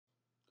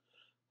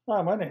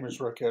Hi, my name is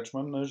Rick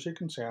Edgeman. As you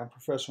can see, I'm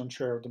professor and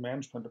chair of the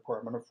management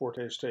department of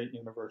Forte State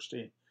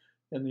University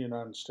in the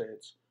United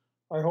States.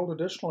 I hold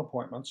additional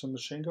appointments in the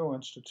Shingo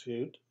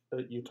Institute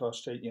at Utah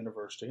State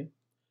University,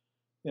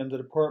 in the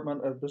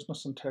Department of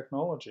Business and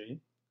Technology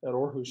at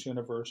Aarhus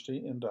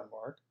University in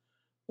Denmark,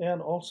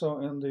 and also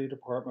in the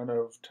Department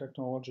of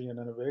Technology and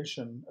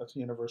Innovation at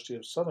the University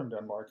of Southern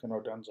Denmark in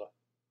Odense.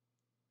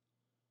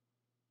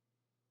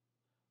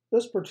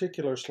 This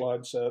particular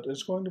slide set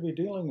is going to be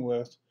dealing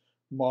with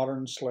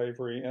modern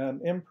slavery,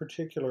 and in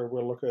particular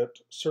we'll look at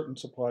certain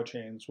supply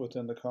chains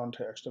within the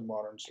context of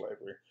modern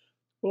slavery.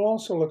 We'll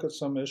also look at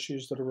some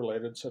issues that are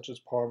related, such as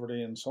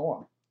poverty and so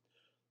on.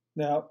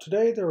 Now,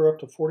 today there are up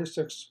to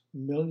 46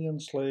 million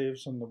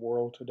slaves in the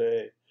world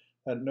today.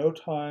 At no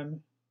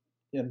time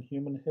in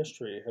human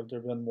history have there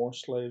been more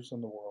slaves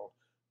in the world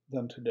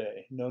than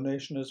today. No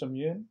nation is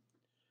immune,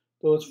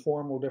 though its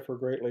form will differ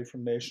greatly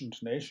from nation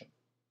to nation.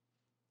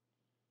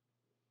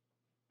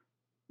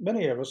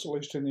 Many of us, at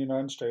least in the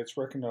United States,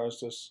 recognize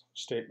this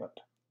statement,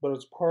 but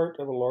it's part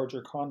of a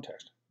larger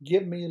context.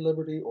 Give me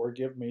liberty or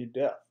give me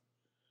death.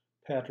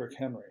 Patrick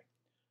Henry.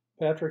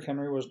 Patrick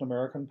Henry was an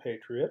American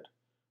patriot,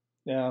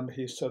 and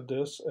he said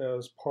this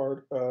as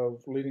part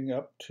of leading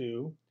up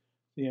to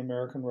the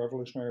American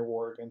Revolutionary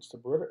War against the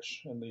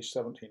British in the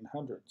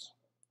 1700s.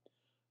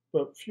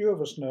 But few of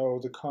us know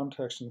the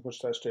context in which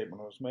that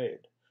statement was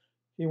made.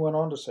 He went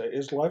on to say,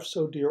 "Is life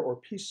so dear or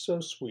peace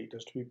so sweet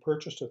as to be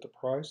purchased at the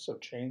price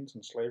of chains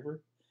and slavery?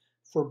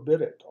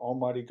 Forbid it,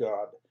 Almighty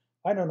God.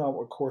 I know not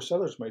what course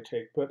others may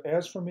take, but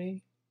as for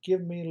me,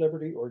 give me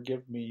liberty or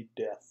give me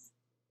death."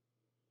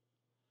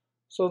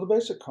 So the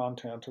basic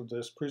content of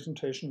this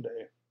presentation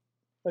today,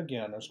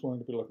 again, is going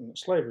to be looking at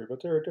slavery,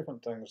 but there are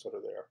different things that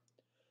are there.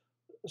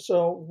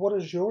 So what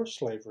is your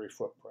slavery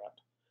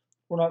footprint?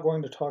 We're not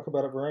going to talk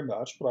about it very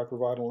much, but I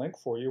provide a link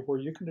for you where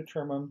you can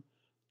determine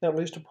at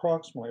least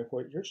approximately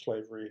what your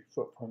slavery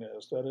footprint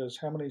is. That is,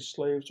 how many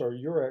slaves are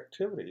your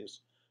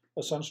activities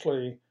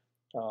essentially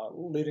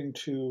leading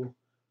to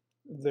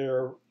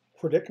their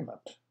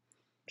predicament,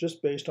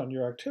 just based on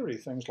your activity,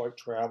 things like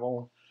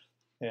travel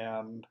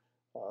and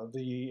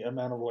the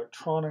amount of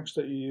electronics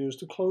that you use,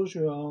 the clothes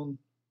you own,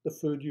 the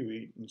food you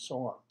eat, and so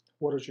on.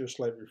 What is your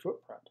slavery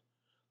footprint?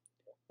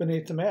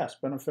 Beneath the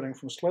mask, benefiting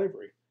from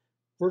slavery.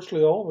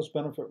 Virtually all of us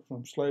benefit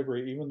from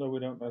slavery, even though we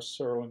don't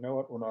necessarily know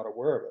it, we're not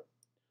aware of it.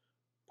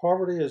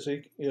 Poverty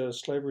is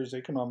slavery's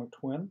economic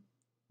twin.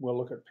 We'll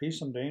look at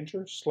peace and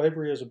danger,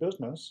 slavery as a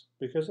business,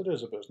 because it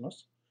is a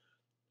business,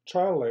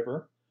 child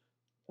labor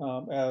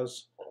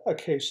as a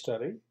case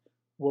study.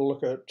 We'll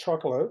look at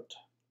chocolate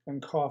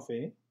and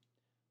coffee.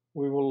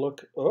 We will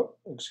look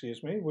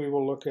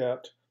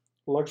at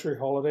luxury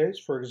holidays,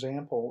 for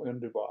example, in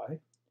Dubai,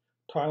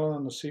 Thailand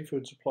and the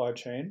seafood supply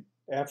chain,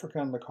 Africa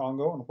and the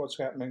Congo and what's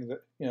happening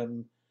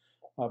in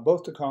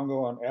both the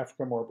Congo and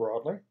Africa more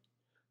broadly,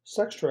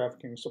 sex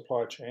trafficking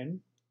supply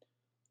chain,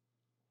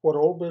 what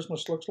old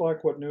business looks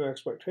like, what new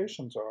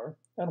expectations are,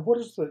 and what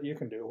is that you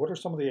can do? What are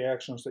some of the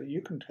actions that you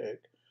can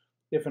take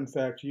if in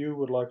fact you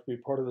would like to be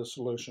part of the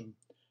solution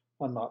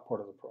and not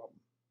part of the problem?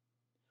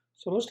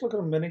 So let's look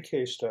at a mini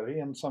case study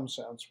in some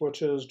sense,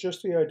 which is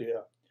just the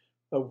idea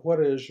of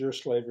what is your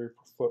slavery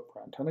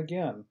footprint. And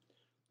again,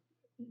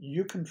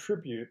 you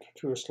contribute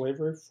to a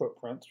slavery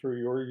footprint through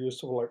your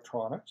use of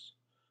electronics,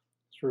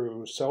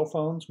 through cell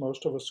phones.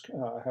 Most of us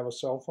have a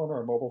cell phone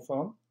or a mobile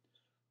phone,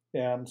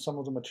 and some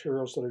of the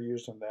materials that are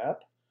used in that.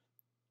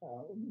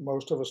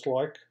 Most of us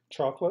like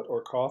chocolate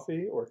or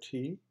coffee or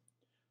tea.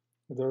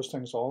 Those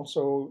things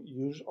also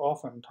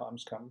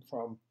oftentimes come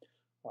from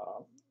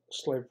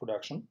slave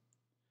production.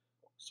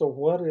 So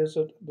what is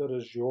it that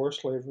is your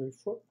slavery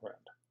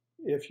footprint?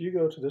 If you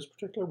go to this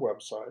particular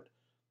website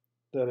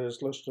that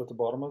is listed at the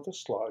bottom of the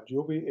slide,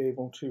 you'll be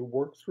able to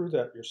work through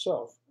that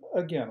yourself,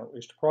 again, at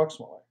least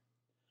approximately.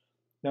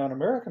 Now, in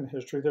American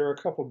history, there are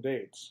a couple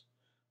dates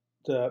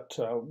that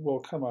will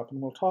come up,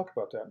 and we'll talk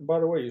about that. And by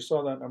the way, you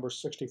saw that number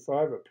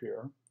 65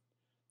 appear.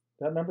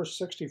 That number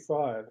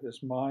 65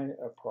 is my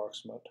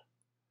approximate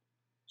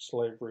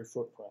slavery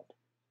footprint.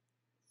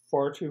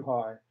 Far too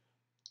high.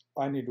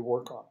 I need to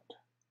work on it.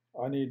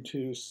 I need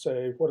to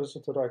say, what is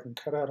it that I can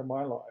cut out of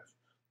my life?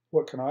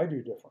 What can I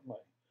do differently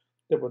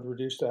that would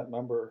reduce that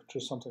number to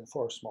something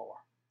far smaller?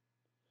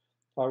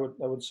 I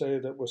would say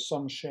that with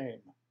some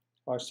shame,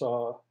 I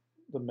saw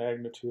the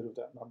magnitude of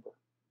that number.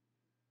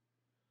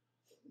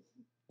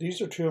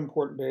 These are two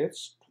important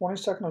dates.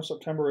 22nd of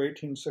September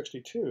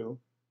 1862.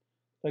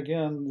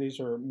 Again, these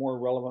are more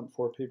relevant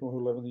for people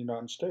who live in the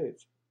United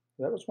States.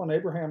 That was when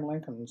Abraham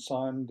Lincoln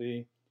signed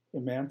the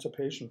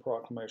Emancipation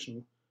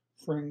Proclamation,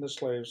 freeing the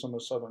slaves in the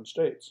southern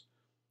states.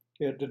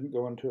 It didn't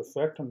go into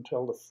effect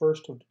until the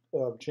 1st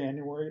of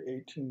January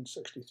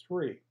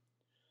 1863.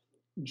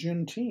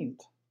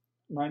 Juneteenth,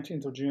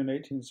 19th of June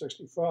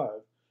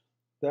 1865,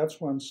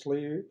 that's when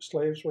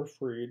slaves were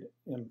freed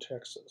in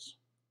Texas.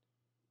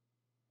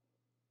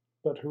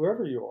 But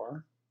whoever you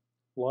are,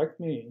 like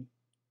me,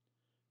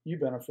 you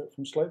benefit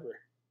from slavery.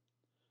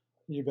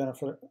 You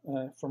benefit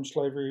from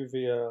slavery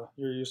via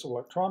your use of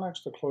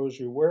electronics, the clothes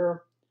you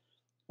wear,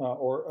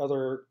 or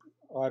other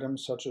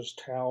items such as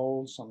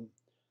towels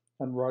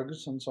and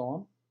rugs and so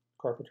on,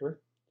 carpentry,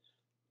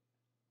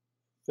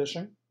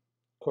 fishing,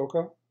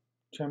 cocoa,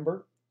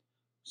 timber,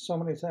 so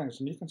many things.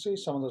 And you can see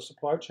some of the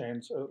supply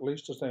chains, at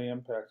least as they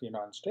impact the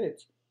United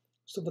States.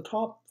 So the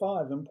top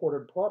 5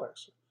 imported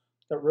products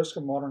at risk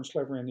of modern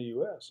slavery in the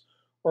U.S.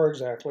 are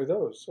exactly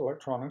those: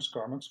 electronics,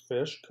 garments,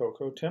 fish,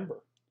 cocoa,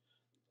 timber.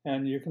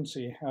 And you can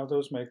see how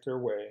those make their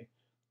way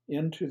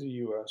into the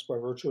U.S. by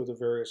virtue of the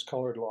various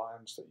colored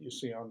lines that you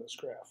see on this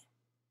graph.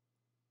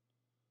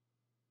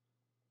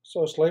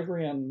 So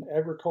slavery in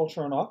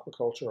agriculture and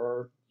aquaculture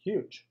are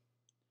huge.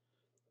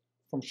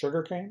 From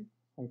sugarcane,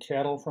 from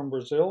cattle from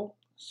Brazil,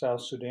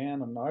 South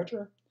Sudan, and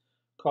Niger,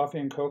 coffee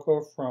and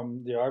cocoa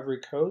from the Ivory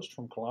Coast,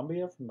 from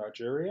Colombia, from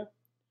Nigeria,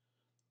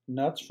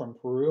 nuts from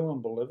Peru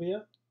and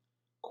Bolivia,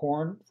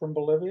 corn from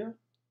Bolivia.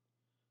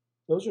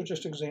 Those are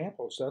just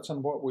examples. That's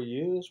in what we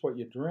use, what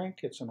you drink,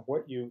 it's in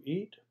what you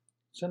eat,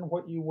 it's in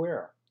what you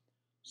wear.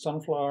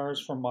 Sunflowers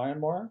from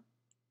Myanmar,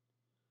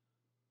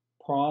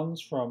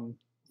 prawns from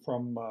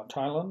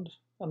Thailand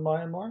and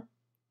Myanmar,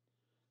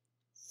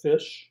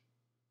 fish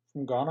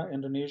from Ghana,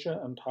 Indonesia,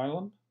 and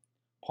Thailand,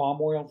 palm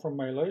oil from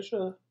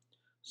Malaysia,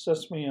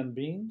 sesame and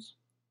beans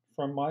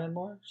from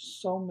Myanmar,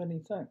 so many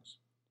things.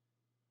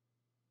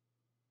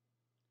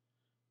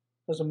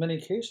 As a mini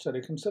case study,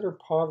 consider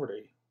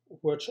poverty,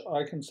 which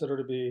I consider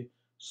to be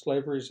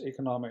slavery's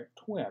economic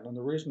twin. And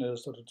the reason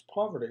is that it's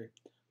poverty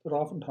that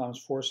oftentimes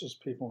forces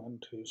people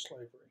into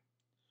slavery,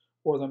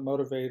 or that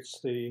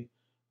motivates the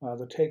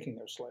taking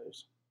of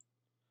slaves.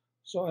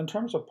 So in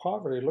terms of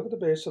poverty, look at the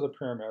base of the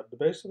pyramid. The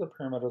base of the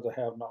pyramid are the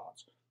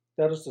have-nots.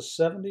 That is the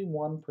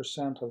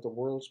 71% of the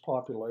world's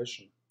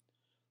population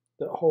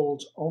that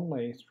holds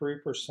only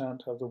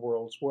 3% of the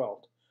world's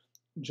wealth.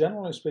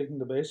 Generally speaking,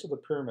 the base of the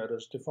pyramid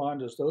is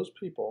defined as those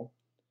people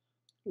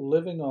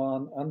living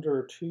on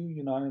under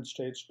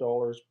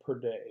 $2 per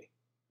day.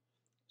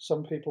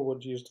 Some people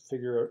would use the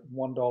figure at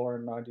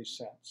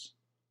 $1.90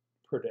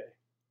 per day.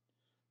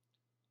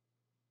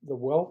 The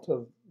wealth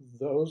of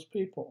those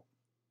people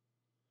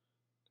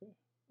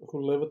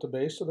who live at the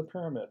base of the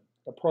pyramid,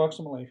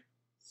 approximately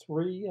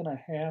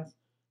 3.5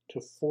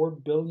 to 4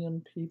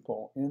 billion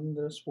people in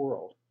this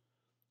world,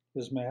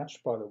 is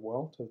matched by the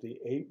wealth of the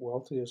 8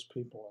 wealthiest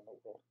people in the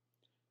world.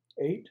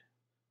 8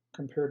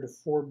 compared to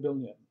 4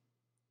 billion.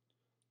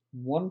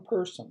 One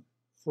person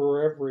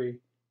for every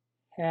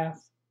 500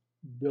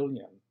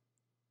 million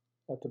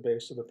at the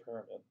base of the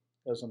pyramid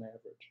as an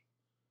average.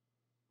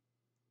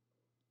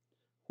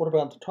 What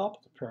about the top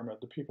of the pyramid,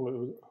 the people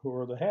who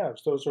are the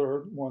haves? Those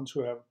are ones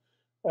who have,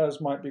 as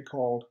might be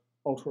called,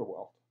 ultra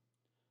wealth.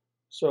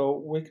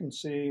 So we can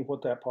see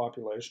what that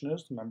population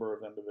is, the number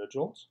of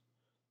individuals,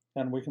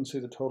 and we can see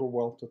the total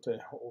wealth that they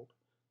hold.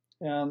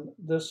 And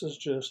this is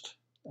just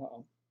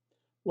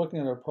looking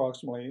at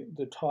approximately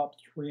the top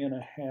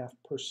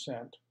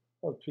 3.5%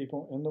 of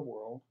people in the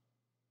world.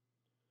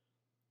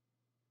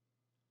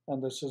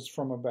 And this is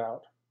from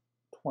about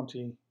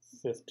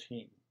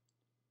 2015.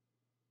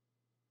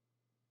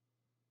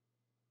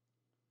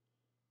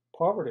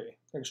 Poverty,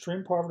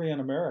 extreme poverty in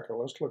America.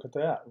 Let's look at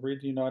that.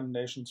 Read the United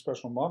Nations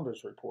Special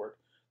Monitors Report,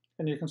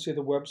 and you can see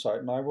the website.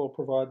 And I will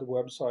provide the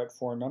website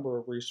for a number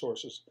of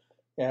resources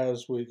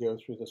as we go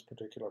through this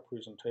particular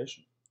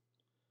presentation.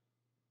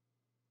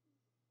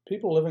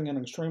 People living in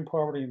extreme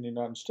poverty in the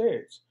United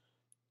States,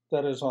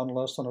 that is on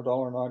less than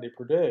 $1.90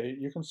 per day,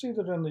 you can see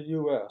that in the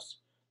U.S.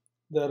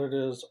 that it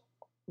is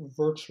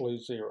virtually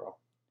zero.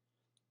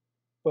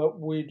 But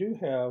we do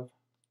have,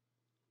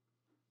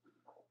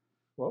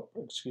 well,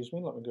 excuse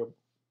me, let me go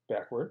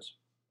backwards.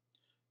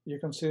 You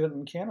can see that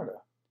in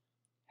Canada,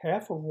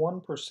 half of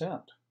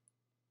 1%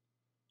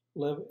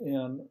 live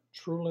in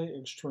truly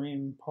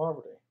extreme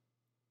poverty.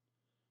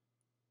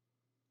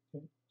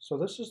 Okay. So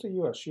this is the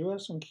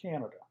U.S. and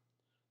Canada.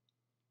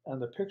 And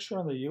the picture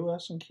in the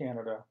U.S. and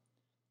Canada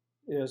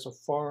is a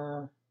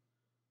far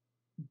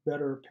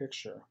better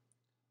picture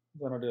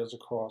than it is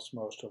across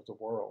most of the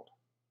world.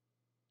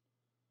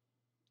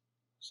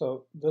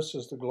 So this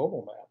is the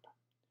global map.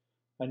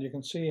 And you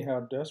can see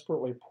how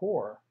desperately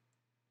poor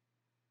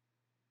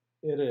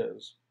it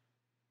is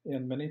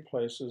in many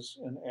places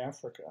in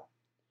Africa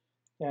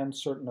and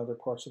certain other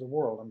parts of the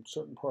world, and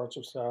certain parts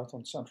of South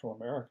and Central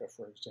America,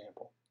 for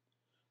example.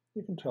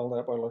 You can tell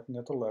that by looking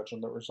at the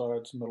legend that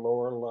resides in the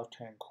lower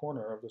left-hand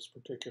corner of this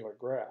particular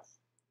graph.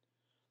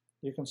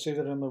 You can see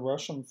that in the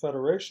Russian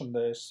Federation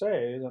they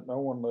say that no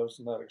one lives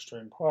in that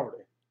extreme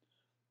poverty.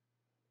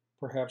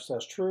 Perhaps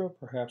that's true,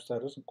 perhaps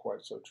that isn't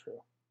quite so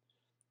true.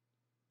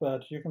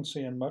 But you can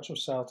see in much of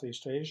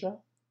Southeast Asia,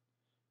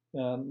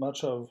 and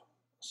much of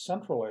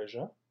Central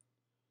Asia,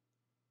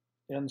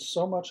 in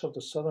so much of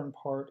the southern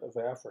part of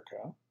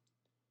Africa,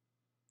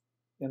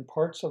 in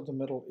parts of the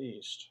Middle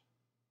East,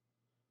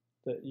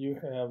 that you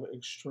have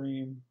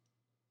extreme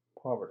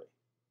poverty.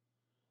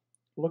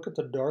 Look at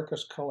the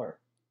darkest color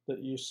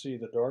that you see,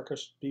 the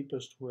darkest,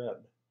 deepest red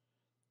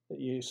that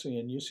you see,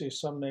 and you see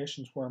some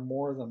nations where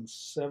more than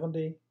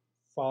 75%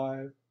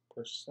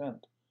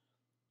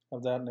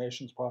 of that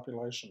nation's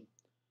population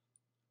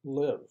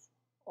live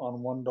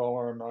on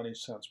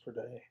 $1.90 per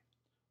day,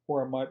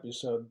 or it might be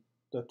said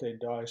that they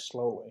die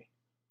slowly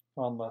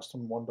on less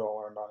than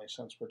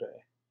 $1.90 per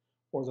day,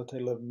 or that they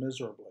live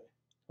miserably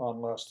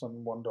on less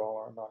than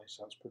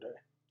 $1.90 per day.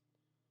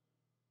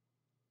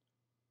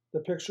 The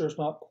picture is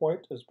not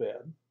quite as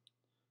bad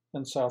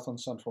in South and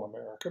Central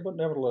America, but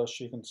nevertheless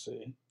you can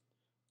see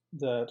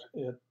that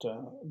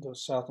the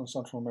South and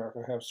Central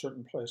America have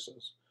certain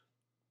places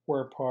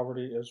where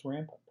poverty is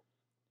rampant.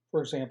 For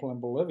example, in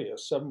Bolivia,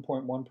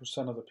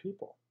 7.1% of the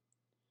people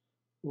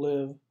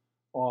live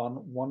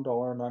on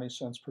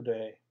 $1.90 per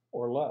day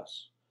or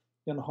less.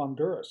 In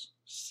Honduras,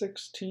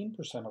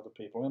 16% of the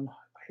people. In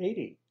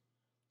Haiti,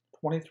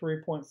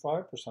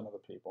 23.5% of the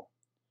people.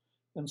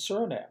 In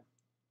Suriname,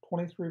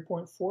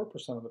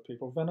 23.4% of the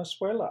people.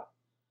 Venezuela,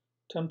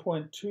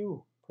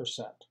 10.2%.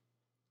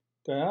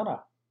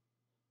 Guyana,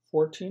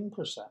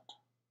 14%.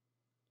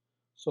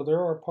 So there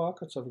are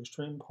pockets of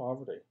extreme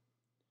poverty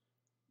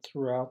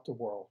throughout the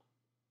world.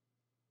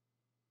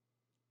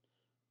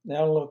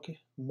 Now look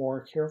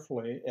more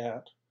carefully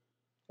at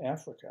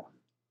Africa,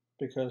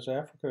 because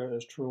Africa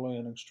is truly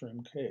an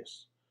extreme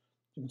case.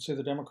 You can see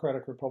the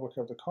Democratic Republic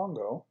of the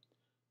Congo,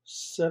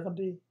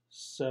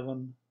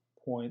 77.1%.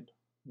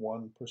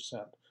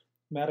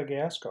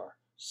 Madagascar,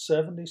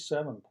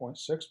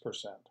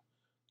 77.6%.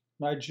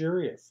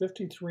 Nigeria,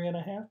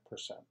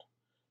 53.5%.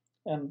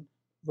 And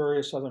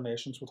various other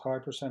nations with high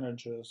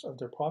percentages of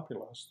their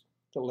populace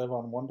that live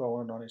on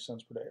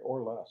 $1.90 per day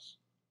or less.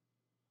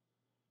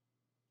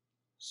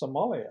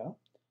 Somalia.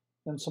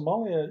 In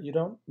Somalia, you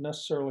don't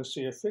necessarily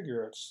see a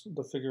figure.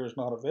 The figure is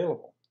not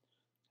available.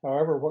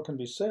 However, what can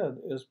be said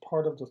is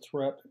part of the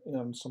threat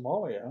in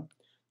Somalia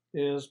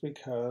is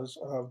because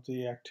of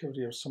the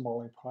activity of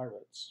Somali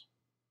pirates.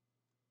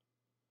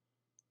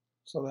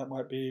 So that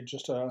might be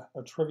just a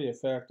trivia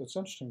fact that's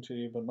interesting to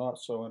you, but not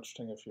so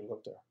interesting if you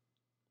live there.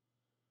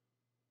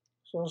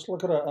 So let's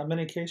look at a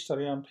mini case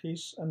study on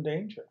peace and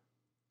danger.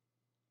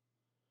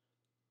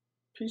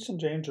 Peace and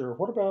danger.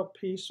 What about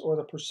peace or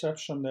the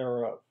perception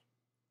thereof?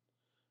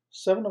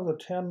 7 of the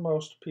 10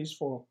 most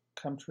peaceful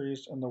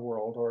countries in the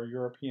world are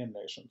European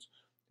nations,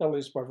 at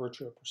least by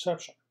virtue of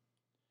perception.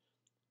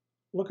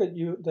 Look at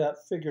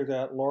that figure,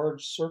 that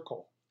large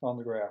circle on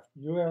the graph.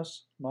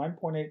 US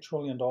 $9.8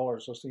 trillion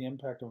is the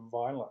impact of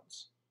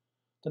violence,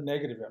 the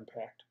negative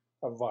impact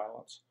of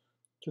violence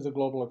to the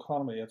global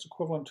economy. It's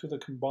equivalent to the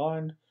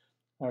combined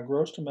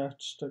gross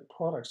domestic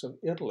products of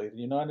Italy,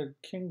 the United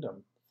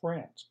Kingdom,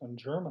 France, and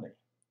Germany.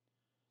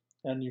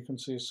 And you can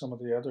see some of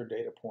the other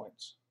data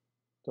points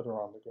that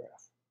are on the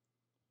graph.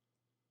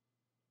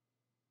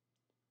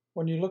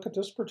 When you look at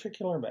this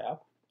particular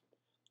map,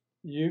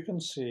 you can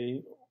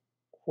see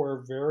where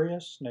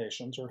various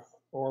nations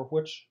or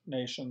which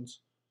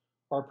nations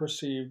are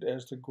perceived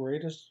as the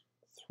greatest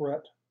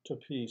threat to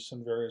peace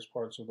in various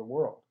parts of the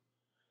world.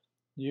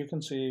 You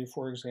can see,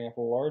 for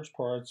example, large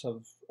parts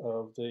of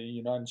the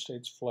United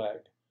States flag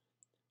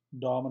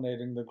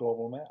dominating the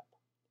global map.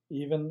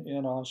 Even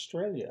in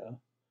Australia,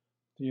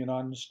 the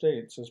United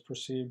States is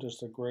perceived as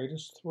the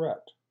greatest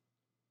threat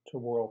to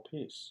world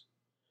peace.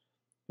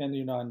 In the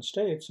United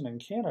States and in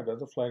Canada,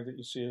 the flag that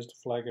you see is the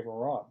flag of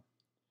Iran.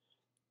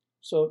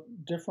 So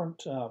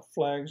different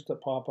flags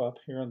that pop up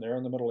here and there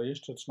in the Middle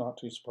East, it's not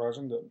too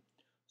surprising that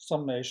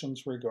some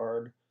nations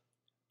regard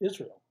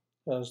Israel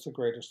as the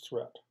greatest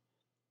threat.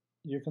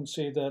 You can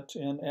see that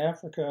in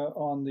Africa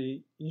on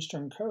the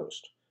eastern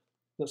coast,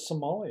 that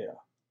Somalia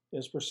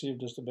is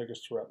perceived as the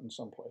biggest threat in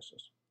some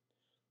places.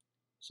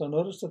 So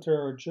notice that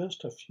there are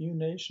just a few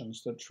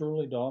nations that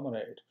truly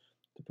dominate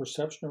the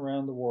perception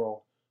around the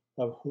world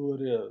of who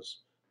it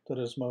is that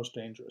is most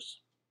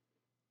dangerous,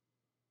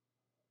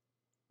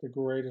 the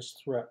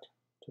greatest threat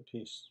to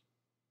peace.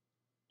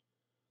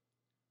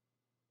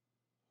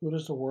 Who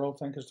does the world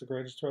think is the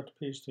greatest threat to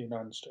peace? The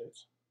United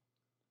States.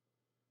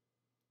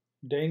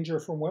 Danger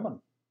from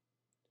women.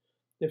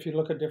 If you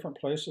look at different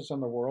places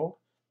in the world,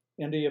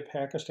 India,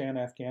 Pakistan,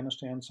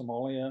 Afghanistan,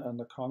 Somalia, and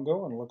the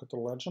Congo, and look at the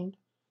legend,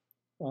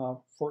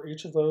 for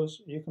each of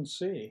those, you can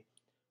see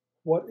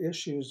what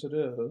issues it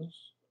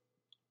is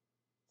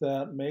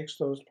that makes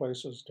those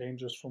places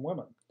dangerous for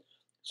women.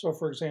 So,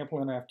 for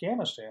example, in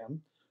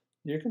Afghanistan,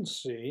 you can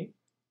see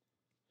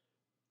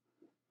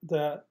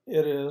that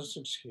it is,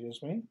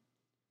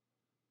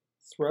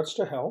 threats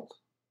to health,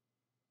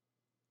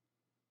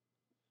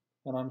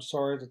 and I'm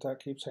sorry that that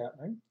keeps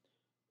happening,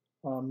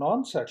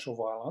 non-sexual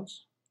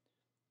violence,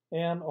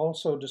 and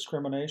also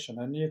discrimination.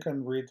 And you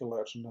can read the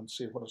legend and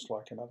see what it's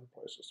like in other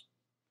places.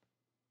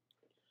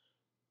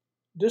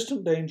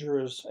 Distant danger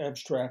is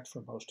abstract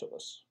for most of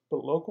us,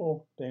 but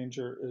local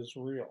danger is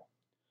real.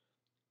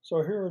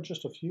 So here are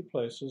just a few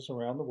places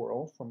around the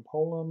world, from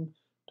Poland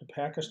to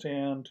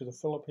Pakistan to the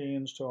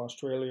Philippines to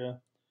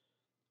Australia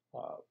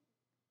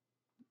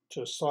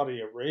to Saudi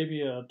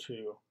Arabia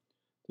to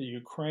the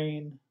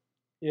Ukraine,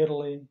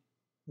 Italy,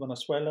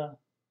 Venezuela,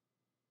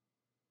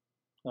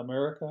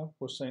 America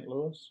with St.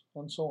 Louis,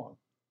 and so on.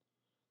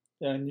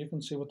 And you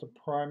can see what the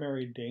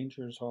primary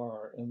dangers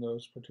are in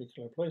those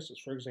particular places.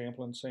 For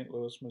example, in St.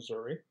 Louis,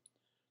 Missouri,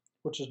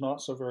 which is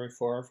not so very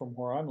far from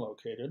where I'm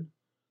located,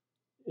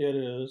 it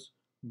is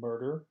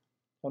murder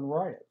and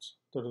riots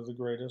that are the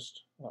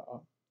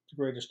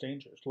greatest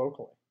dangers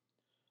locally.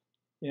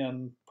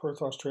 In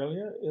Perth,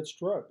 Australia, it's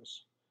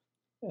drugs.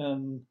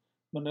 In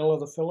Manila,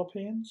 the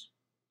Philippines,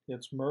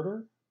 it's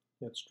murder,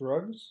 it's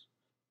drugs,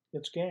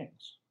 it's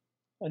gangs.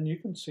 And you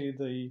can see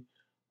the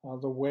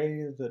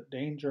way that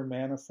danger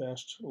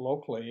manifests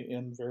locally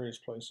in various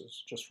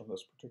places just from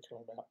this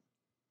particular map.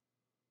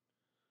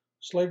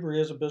 Slavery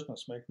is a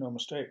business, make no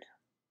mistake.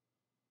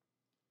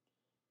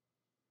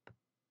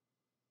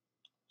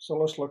 So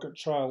let's look at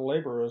child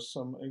labor as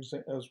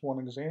one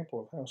example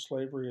of how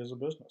slavery is a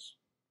business.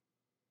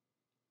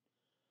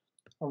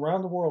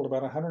 Around the world,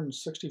 about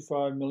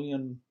 165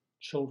 million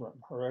children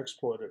are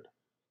exploited.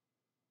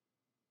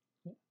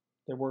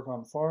 They work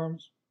on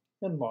farms,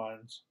 in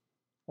mines,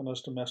 and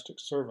as domestic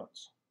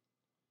servants.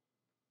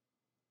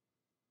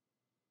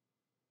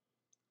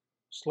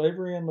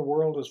 Slavery in the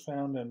world is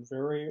found in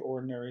very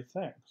ordinary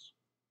things.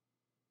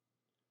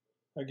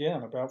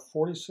 Again, about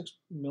 46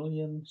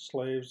 million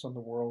slaves in the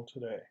world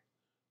today,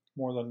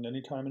 more than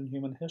any time in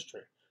human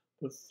history.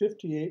 But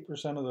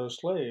 58% of those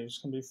slaves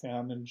can be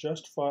found in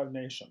just 5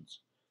 nations.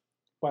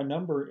 By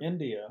number,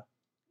 India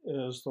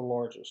is the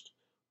largest,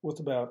 with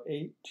about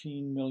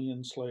 18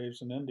 million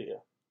slaves in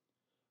India.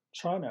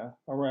 China,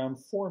 around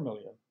 4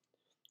 million.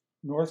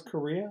 North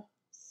Korea,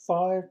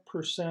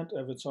 5%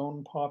 of its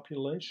own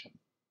population.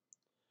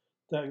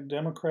 The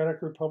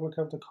Democratic Republic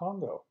of the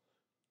Congo,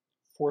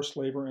 forced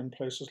labor in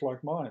places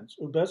like mines.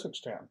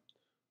 Uzbekistan,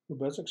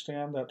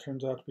 that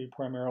turns out to be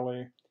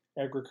primarily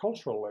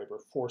agricultural labor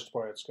forced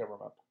by its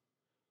government.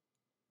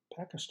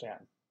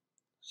 Pakistan,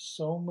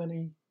 so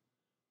many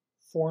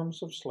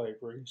forms of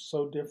slavery,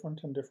 so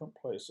different in different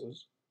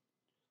places,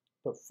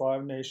 but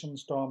 5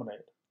 nations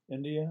dominate: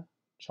 India,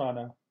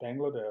 China,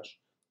 Bangladesh,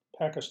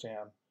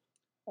 Pakistan,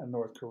 and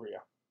North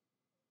Korea.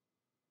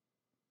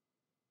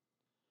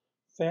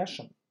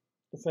 Fashion.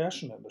 The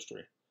fashion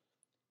industry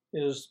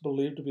is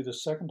believed to be the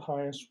second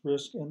highest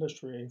risk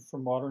industry for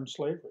modern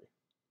slavery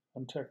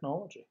and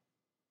technology.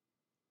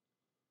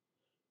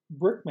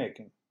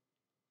 Brickmaking.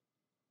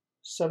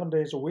 7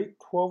 days a week,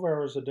 12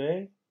 hours a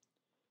day,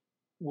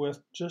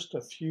 with just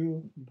a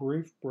few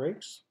brief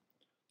breaks.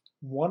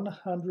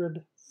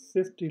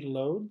 150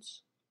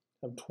 loads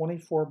of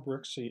 24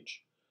 bricks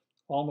each,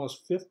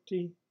 almost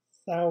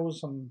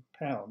 50,000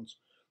 pounds,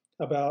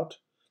 about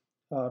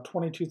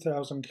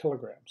 22,000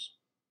 kilograms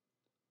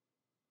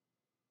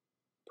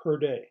per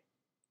day,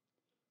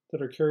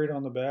 that are carried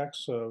on the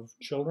backs of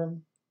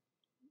children,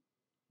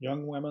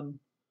 young women,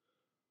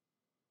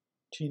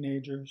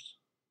 teenagers,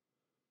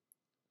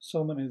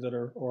 so many that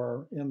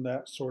are in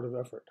that sort of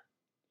effort.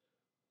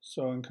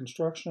 So in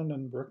construction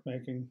and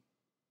brickmaking,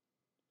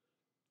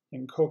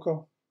 in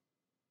cocoa,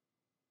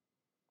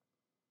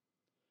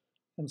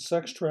 and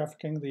sex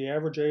trafficking, the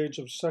average age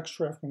of sex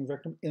trafficking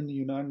victim in the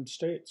United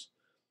States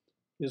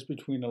is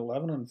between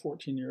 11 and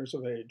 14 years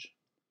of age.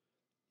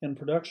 In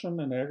production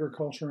and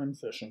agriculture and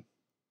fishing.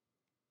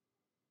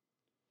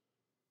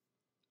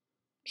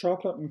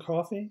 Chocolate and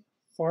coffee,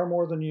 far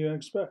more than you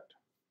expect.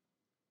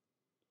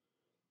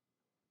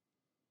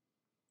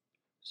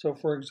 So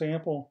for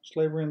example,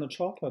 slavery in the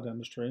chocolate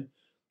industry,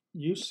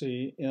 you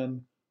see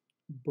in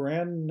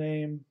brand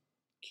name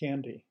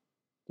candy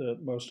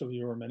that most of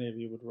you or many of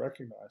you would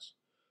recognize.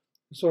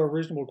 So a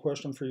reasonable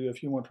question for you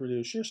if you want to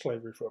reduce your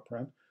slavery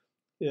footprint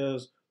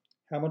is,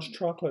 how much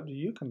chocolate do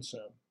you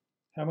consume?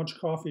 How much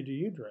coffee do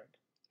you drink?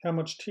 How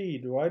much tea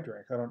do I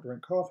drink? I don't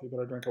drink coffee,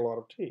 but I drink a lot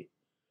of tea.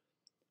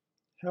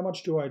 How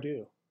much do I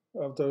do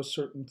of those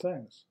certain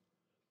things?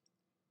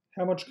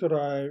 How much could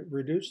I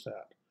reduce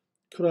that?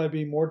 Could I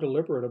be more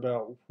deliberate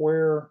about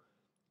where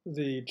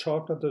the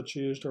chocolate that's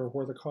used or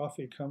where the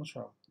coffee comes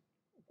from,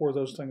 where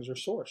those things are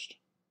sourced?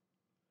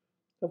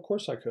 Of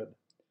course I could.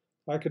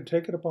 I could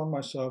take it upon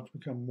myself to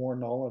become more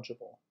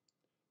knowledgeable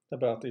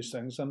about these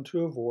things and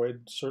to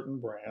avoid certain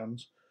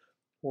brands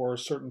or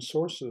certain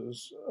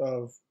sources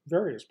of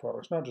various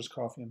products, not just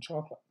coffee and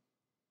chocolate.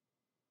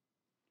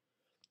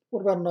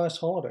 What about a nice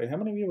holiday? How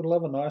many of you would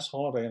love a nice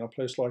holiday in a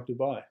place like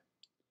Dubai?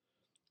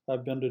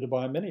 I've been to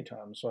Dubai many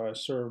times. I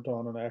served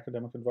on an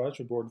academic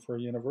advisory board for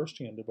a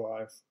university in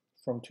Dubai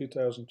from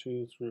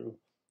 2002 through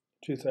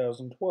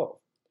 2012.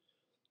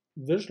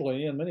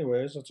 Visually, in many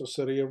ways, it's a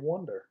city of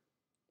wonder.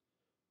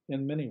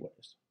 In many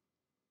ways.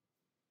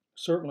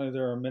 Certainly,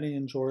 there are many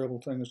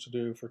enjoyable things to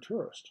do for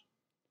tourists.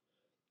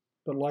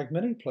 But like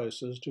many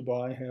places,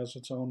 Dubai has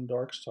its own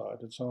dark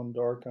side, its own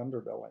dark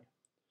underbelly.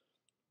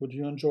 Would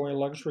you enjoy a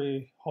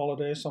luxury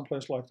holiday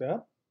someplace like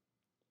that?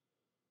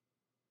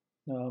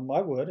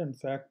 I would. In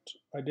fact,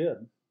 I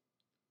did.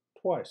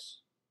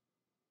 Twice.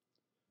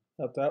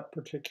 At that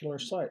particular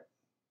site.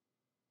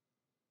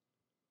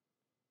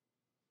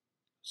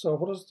 So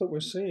what is it that we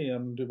see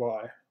in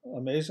Dubai?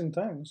 Amazing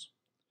things.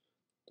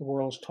 The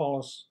world's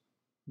tallest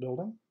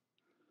building,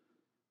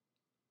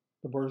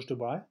 the Burj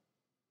Dubai,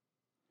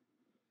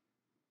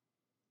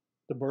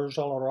 the Burj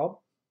Al Arab,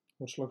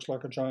 which looks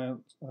like a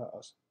giant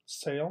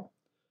sail,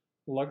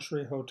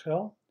 luxury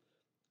hotel,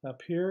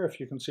 Up here, if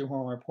you can see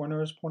where my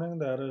pointer is pointing,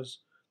 that is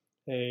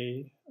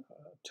a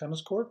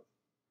tennis court.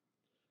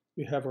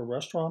 You have a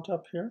restaurant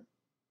up here.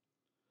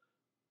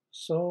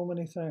 So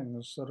many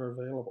things that are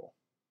available.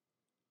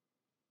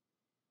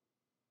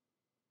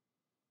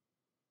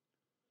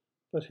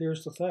 But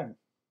here's the thing.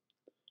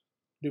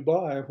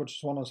 Dubai, which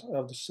is one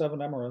of the 7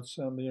 emirates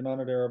in the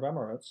United Arab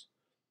Emirates,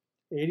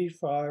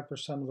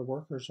 85% of the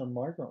workers are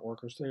migrant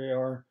workers. They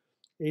are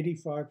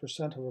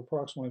 85% of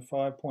approximately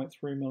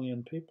 5.3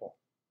 million people.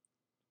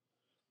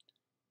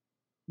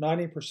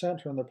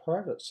 90% are in the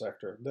private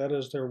sector. That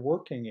is, they're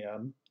working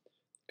in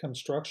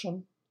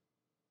construction,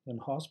 in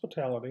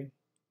hospitality,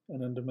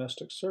 and in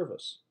domestic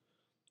service.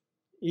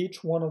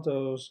 Each one of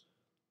those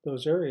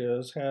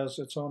areas has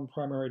its own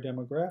primary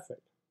demographic.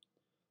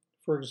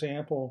 For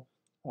example,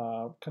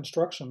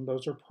 construction,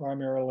 those are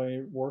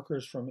primarily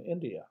workers from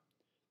India.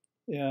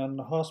 In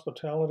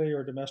hospitality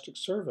or domestic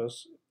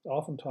service,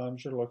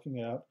 oftentimes you're looking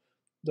at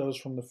those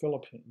from the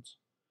Philippines.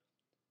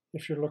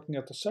 If you're looking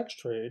at the sex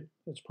trade,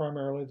 it's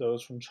primarily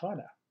those from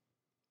China.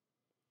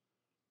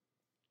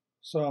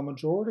 So a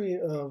majority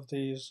of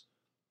these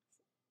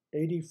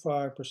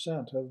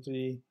 85% of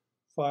the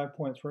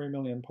 5.3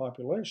 million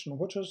population,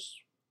 which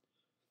is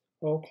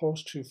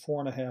close to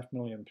 4.5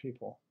 million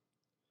people,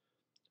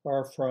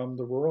 are from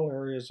the rural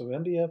areas of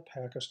India,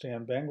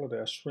 Pakistan,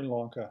 Bangladesh, Sri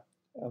Lanka,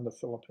 and the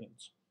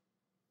Philippines.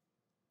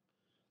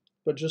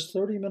 But just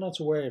 30 minutes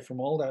away from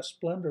all that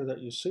splendor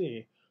that you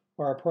see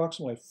are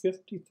approximately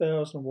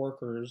 50,000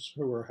 workers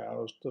who are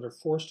housed that are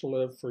forced to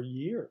live for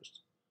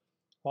years,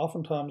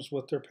 oftentimes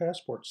with their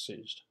passports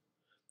seized,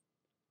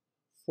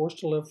 forced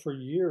to live for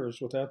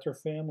years without their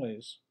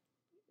families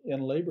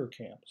in labor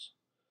camps.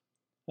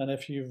 And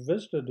if you've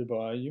visited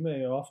Dubai, you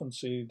may often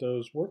see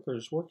those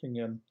workers working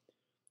in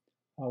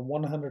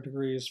 100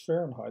 degrees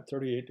Fahrenheit,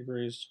 38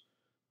 degrees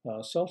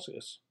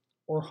Celsius,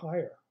 or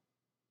higher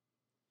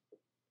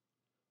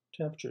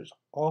temperatures,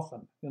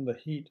 often in the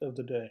heat of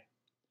the day.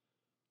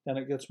 And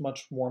it gets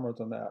much warmer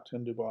than that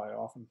in Dubai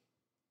often.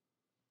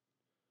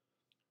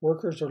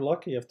 Workers are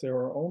lucky if there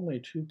are only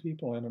 2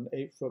 people in an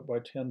 8-foot by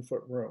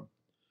 10-foot room.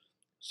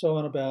 So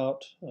in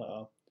about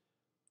a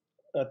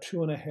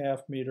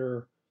 2.5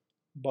 meter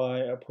by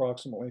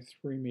approximately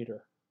 3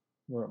 meter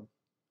room,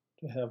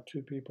 to have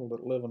 2 people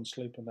that live and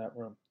sleep in that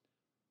room.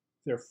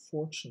 They're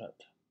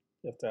fortunate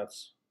if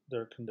that's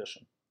their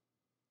condition.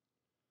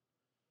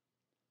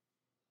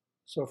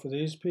 So for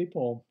these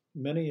people,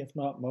 many, if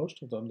not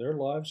most of them, their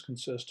lives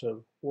consist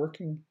of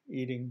working,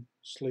 eating,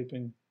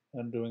 sleeping,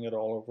 and doing it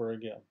all over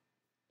again.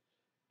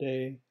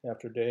 Day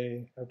after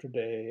day after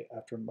day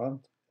after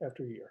month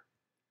after year.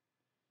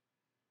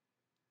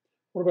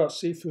 What about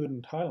seafood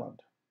in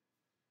Thailand?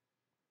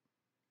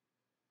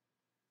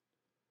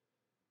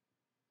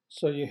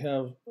 So you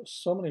have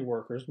so many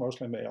workers,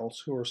 mostly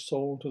males, who are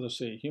sold to the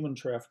sea, human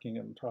trafficking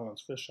in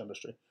Thailand's fish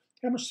industry.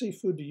 How much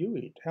seafood do you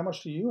eat? How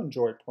much do you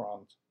enjoy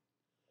prawns?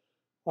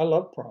 I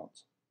love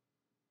prawns.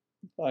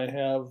 I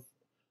have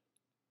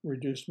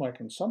reduced my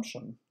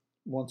consumption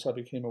once I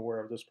became aware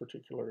of this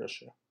particular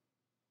issue.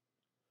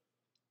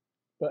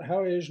 But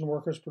how Asian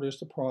workers produce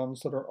the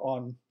prawns that are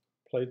on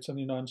plates in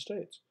the United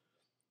States?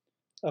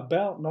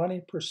 About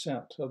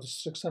 90% of the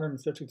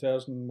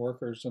 650,000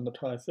 workers in the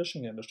Thai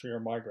fishing industry are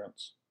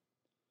migrants.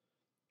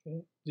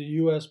 Okay. The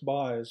U.S.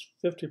 buys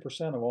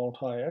 50% of all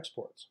Thai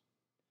exports.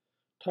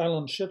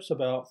 Thailand ships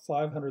about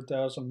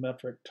 500,000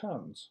 metric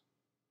tons.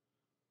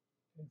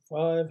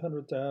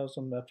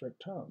 500,000 metric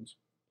tons,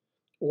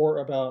 or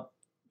about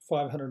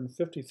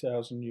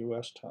 550,000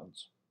 U.S.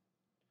 tons.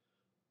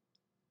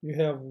 You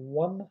have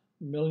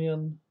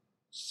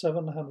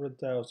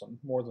 1,700,000,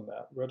 more than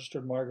that,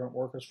 registered migrant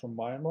workers from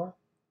Myanmar,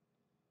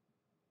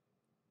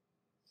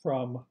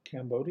 from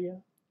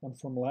Cambodia, and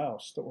from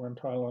Laos that were in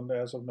Thailand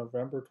as of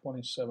November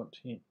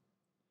 2017.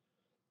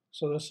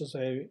 So this is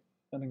an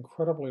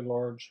incredibly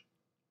large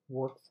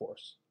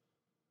workforce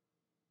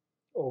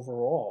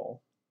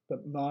overall,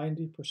 but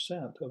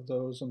 90% of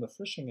those in the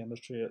fishing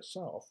industry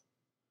itself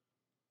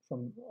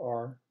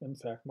are in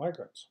fact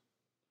migrants.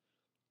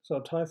 So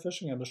the Thai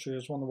fishing industry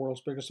is one of the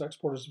world's biggest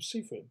exporters of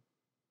seafood.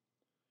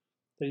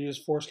 They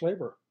use forced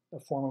labor, a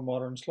form of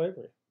modern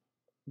slavery.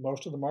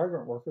 Most of the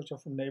migrant workers are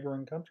from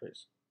neighboring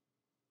countries.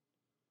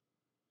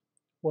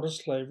 What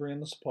does slavery in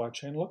the supply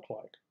chain look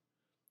like?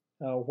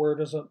 Where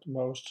does it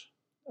most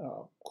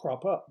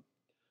crop up?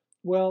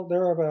 Well,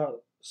 there are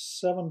about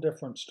 7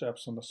 different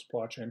steps in the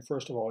supply chain.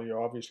 First of all, you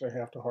obviously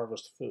have to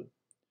harvest the food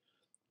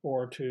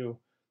or to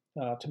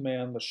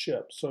man the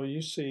ship. So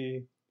you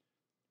see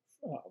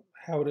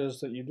how it is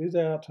that you do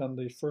that, and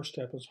the first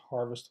step is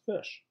harvest the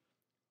fish.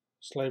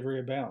 Slavery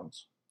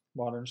abounds.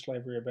 Modern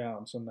slavery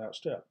abounds in that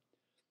step.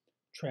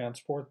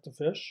 Transport the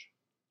fish,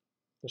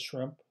 the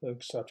shrimp,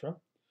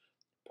 etc.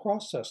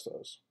 Process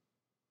those.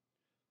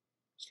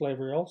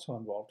 Slavery also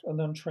involved. And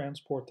then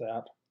transport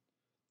that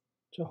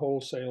to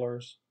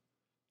wholesalers,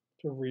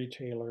 to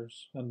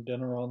retailers, and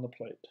dinner on the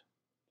plate.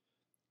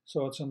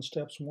 So it's in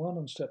steps 1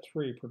 and step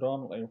 3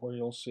 predominantly where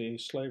you'll see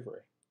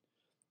slavery.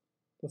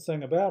 The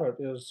thing about it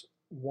is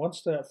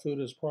once that food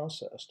is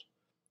processed,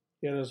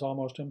 it is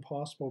almost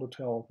impossible to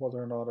tell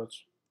whether or not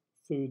it's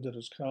food that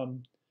has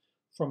come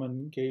from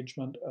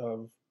engagement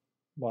of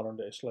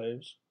modern-day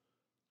slaves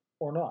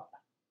or not.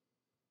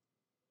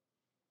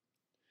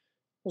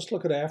 Let's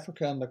look at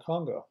Africa and the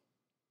Congo.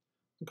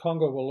 The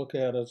Congo we'll look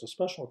at as a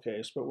special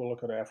case, but we'll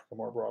look at Africa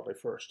more broadly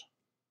first.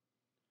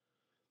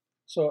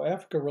 So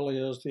Africa really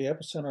is the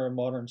epicenter of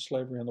modern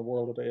slavery in the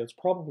world today. It's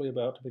probably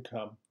about to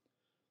become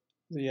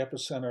the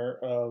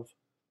epicenter of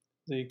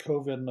the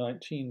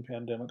COVID-19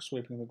 pandemic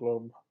sweeping the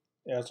globe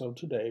as of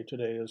today.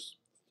 Today is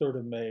 3rd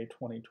of May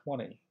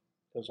 2020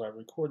 as I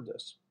record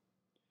this.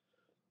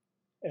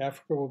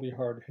 Africa will be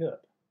hard hit.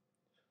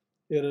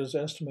 It is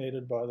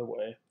estimated, by the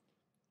way,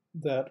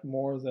 that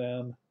more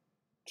than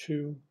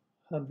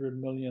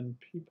 200 million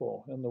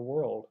people in the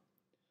world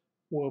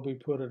will be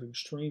put at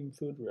extreme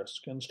food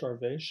risk and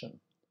starvation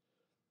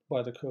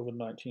by the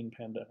COVID-19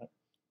 pandemic.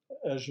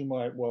 As you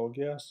might well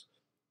guess,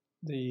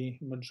 the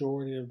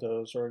majority of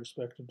those are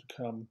expected to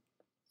come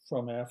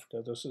from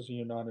Africa. This is a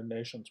United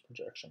Nations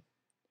projection.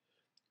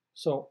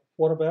 So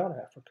what about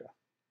Africa?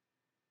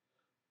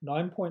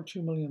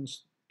 9.2 million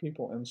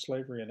people in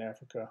slavery in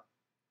Africa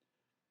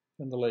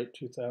in the late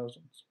 2000s.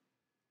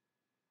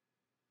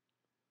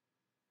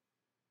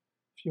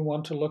 If you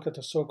want to look at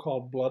the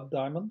so-called blood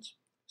diamonds,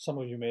 some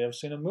of you may have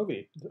seen a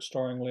movie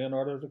starring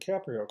Leonardo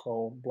DiCaprio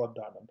called Blood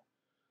Diamond.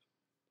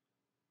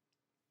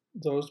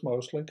 Those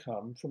mostly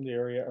come from the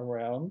area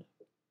around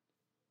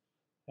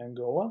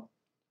Angola,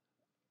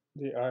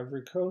 the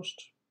Ivory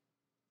Coast,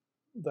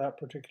 that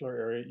particular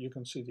area. You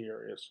can see the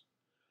areas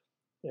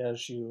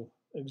as you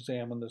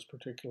examine this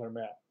particular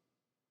map.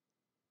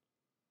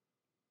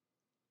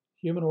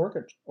 Human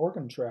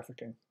organ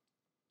trafficking,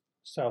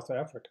 South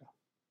Africa.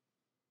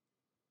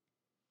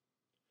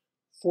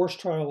 Forced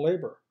child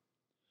labor,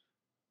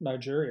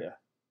 Nigeria,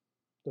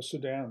 the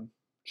Sudan,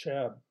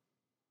 Chad.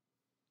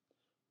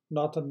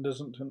 Not that it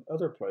isn't in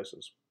other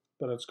places,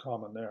 but it's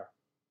common there.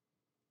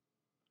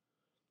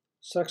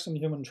 Sex and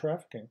human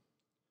trafficking,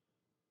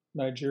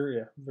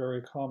 Nigeria,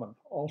 very common.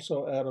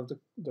 Also out of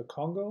the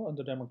Congo and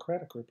the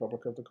Democratic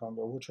Republic of the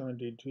Congo, which are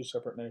indeed two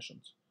separate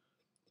nations.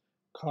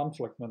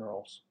 Conflict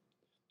minerals,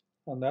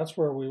 and that's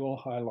where we will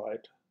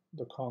highlight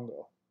the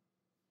Congo.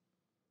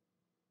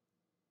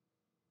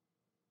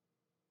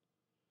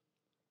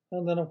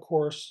 And then, of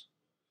course,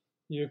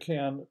 you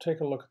can take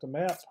a look at the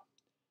map,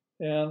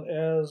 and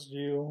as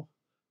you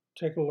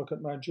take a look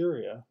at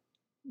Nigeria,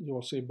 you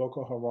will see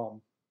Boko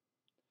Haram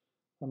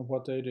and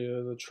what they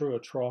do, the true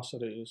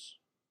atrocities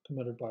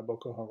committed by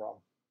Boko Haram.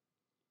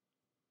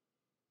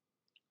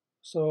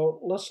 So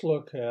let's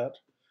look at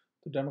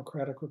the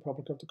Democratic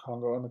Republic of the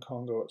Congo and the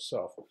Congo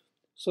itself.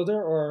 So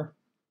there are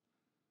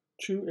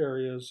two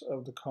areas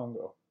of the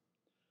Congo.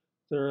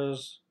 There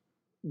is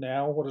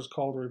now what is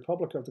called the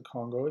Republic of the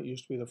Congo. It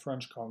used to be the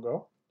French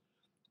Congo,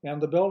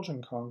 and the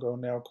Belgian Congo,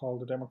 now called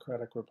the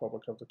Democratic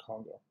Republic of the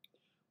Congo.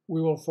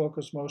 We will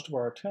focus most of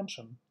our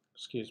attention,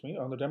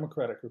 on the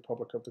Democratic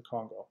Republic of the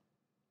Congo.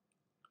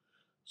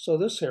 So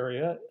this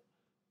area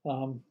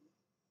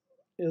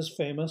is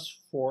famous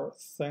for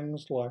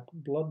things like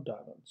blood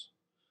diamonds.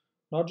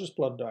 Not just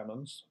blood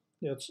diamonds,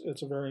 it's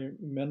a very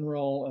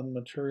mineral and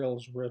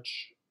materials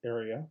rich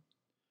area.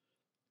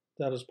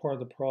 That is part of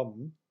the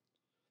problem.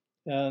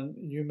 And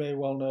you may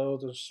well know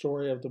the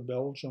story of the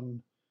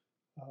Belgian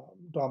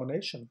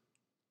domination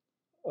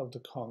of the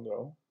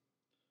Congo.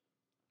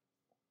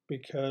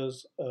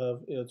 Because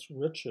of its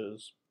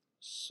riches,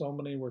 so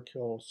many were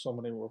killed, so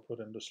many were put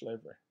into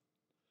slavery.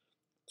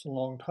 It's a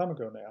long time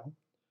ago now,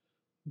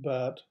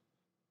 but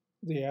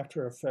the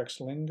after effects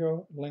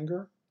linger,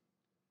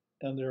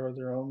 and there are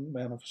their own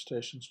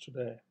manifestations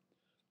today.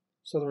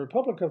 So the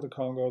Republic of the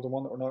Congo, the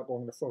one that we're not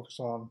going to focus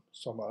on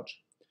so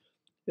much,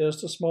 is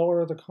the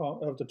smaller of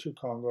the two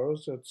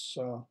Congos. It's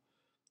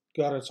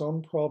got its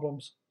own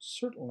problems,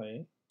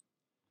 certainly,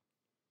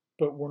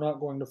 but we're not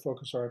going to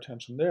focus our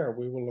attention there.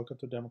 We will look at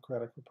the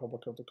Democratic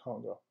Republic of the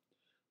Congo.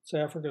 It's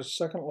Africa's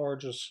second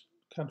largest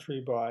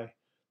country by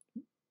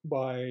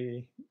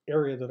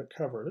area that it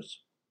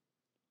covers,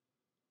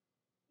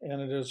 and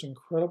it is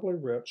incredibly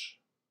rich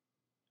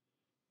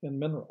in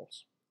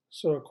minerals.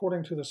 So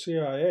according to the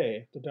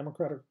CIA, the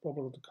Democratic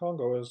Republic of the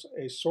Congo is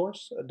a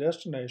source, a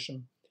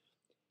destination,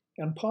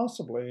 and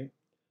possibly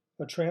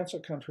a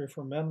transit country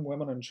for men,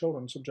 women, and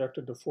children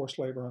subjected to forced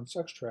labor and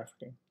sex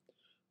trafficking.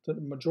 The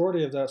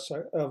majority of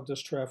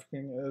this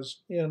trafficking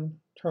is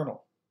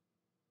internal.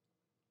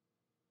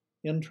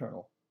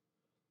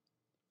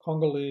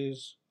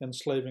 Congolese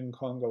enslaving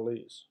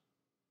Congolese.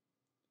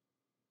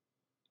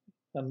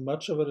 And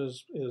much of it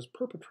is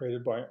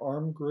perpetrated by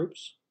armed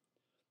groups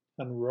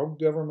and rogue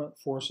government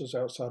forces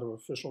outside of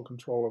official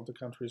control of the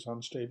country's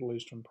unstable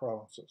eastern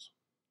provinces.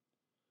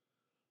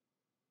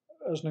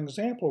 As an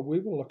example, we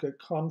will look at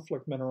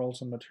conflict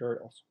minerals and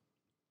materials.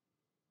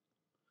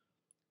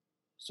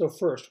 So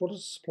first, what does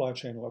the supply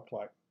chain look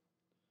like?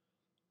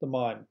 The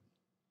mine.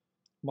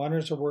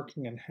 Miners are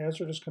working in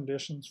hazardous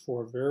conditions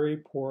for very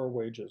poor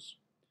wages.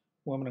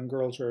 Women and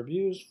girls are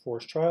abused,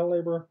 forced child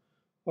labor,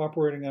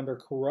 operating under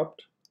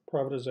corrupt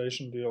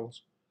privatization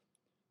deals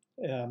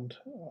and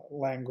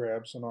land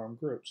grabs and armed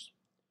groups.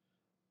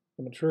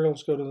 The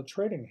materials go to the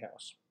trading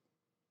house.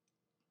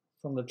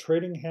 From the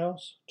trading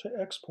house to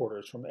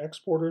exporters, from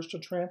exporters to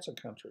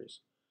transit countries,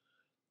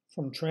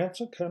 from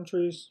transit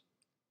countries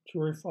to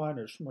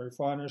refiners, from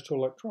refiners to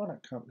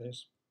electronic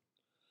companies.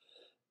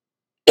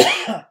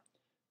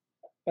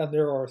 And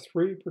there are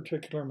three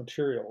particular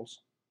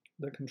materials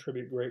that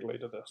contribute greatly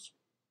to this,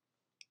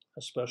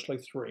 especially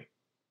three: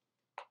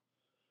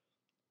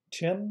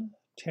 tin,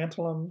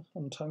 tantalum,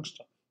 and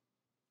tungsten.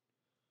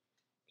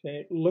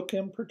 Okay, look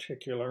in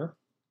particular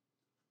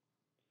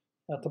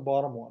at the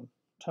bottom one,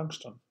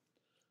 tungsten.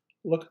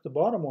 Look at the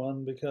bottom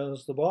one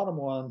because the bottom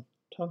one,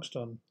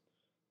 tungsten,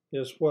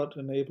 is what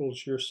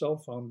enables your cell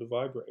phone to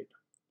vibrate.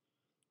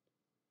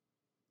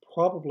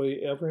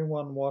 Probably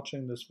everyone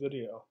watching this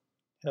video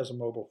has a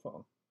mobile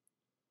phone.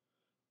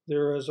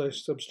 There is a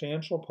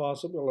substantial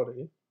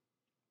possibility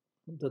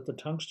that the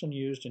tungsten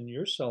used in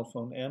your cell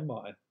phone and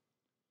mine,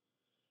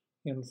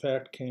 in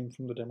fact, came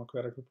from the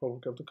Democratic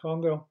Republic of the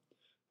Congo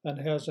and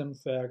has in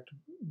fact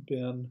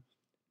been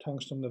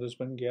tungsten that has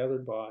been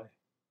gathered by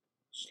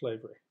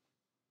slavery.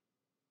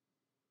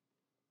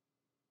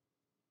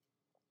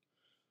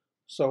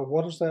 So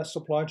what does that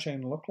supply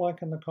chain look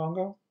like in the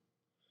Congo?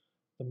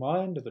 The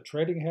mine to the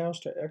trading house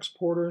to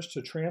exporters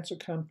to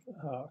transit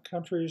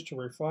countries to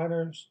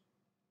refiners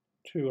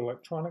to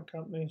electronic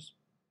companies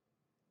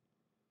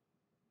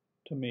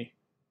to me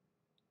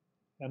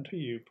and to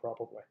you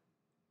probably.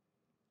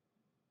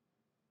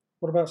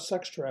 What about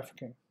sex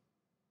trafficking?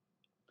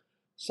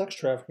 Sex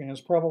trafficking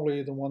is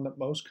probably the one that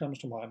most comes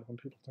to mind when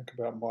people think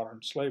about modern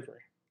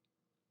slavery.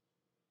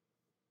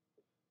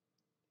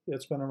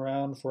 It's been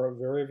around for a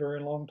very, very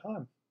long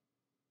time.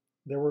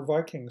 There were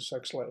Viking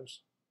sex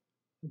slaves.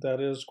 That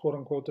is, quote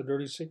unquote, the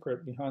dirty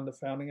secret behind the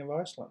founding of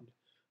Iceland.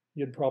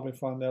 You'd probably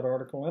find that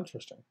article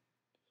interesting.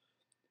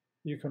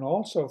 You can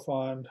also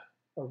find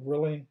a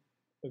really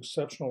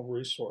exceptional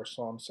resource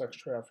on sex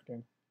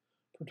trafficking,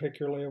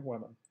 particularly of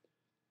women,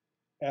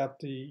 at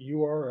the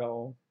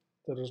URL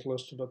that is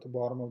listed at the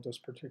bottom of this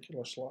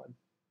particular slide.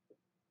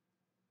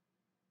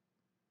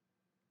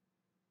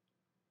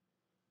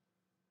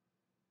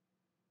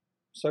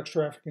 Sex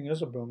trafficking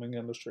is a booming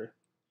industry.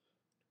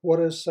 What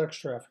is sex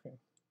trafficking?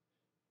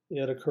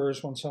 It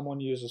occurs when someone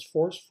uses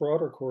force,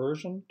 fraud, or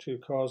coercion to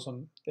cause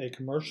a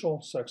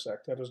commercial sex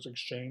act, that is,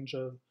 exchange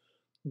of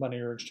money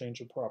or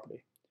exchange of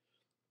property,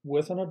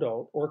 with an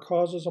adult, or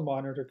causes a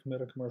minor to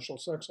commit a commercial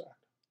sex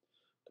act.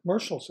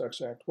 Commercial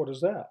sex act, what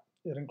is that?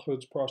 It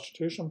includes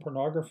prostitution,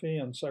 pornography,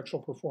 and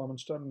sexual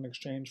performance done in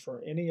exchange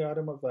for any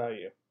item of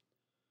value: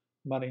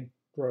 money,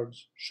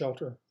 drugs,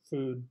 shelter,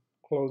 food,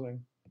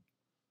 clothing,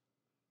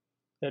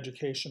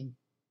 education,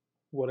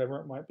 whatever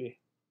it might be.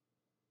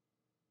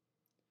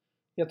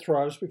 It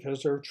thrives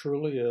because there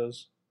truly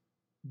is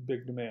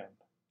big demand.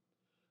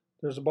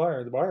 There's a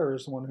buyer. The buyer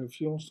is the one who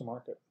fuels the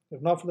market.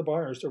 If not for the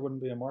buyers, there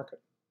wouldn't be a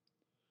market.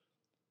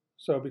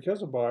 So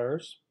because of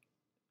buyers,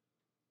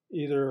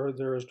 either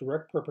there is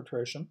direct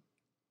perpetration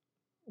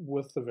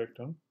with the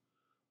victim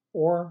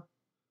or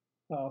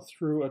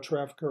through a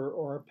trafficker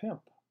or a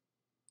pimp.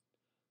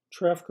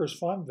 Traffickers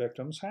find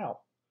victims how?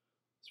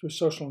 Through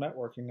social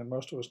networking, and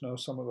most of us know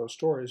some of those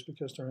stories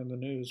because they're in the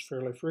news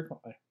fairly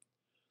frequently.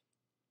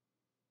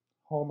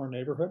 Home or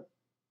neighborhood,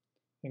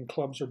 in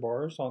clubs or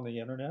bars, on the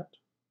internet,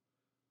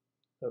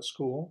 at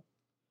school,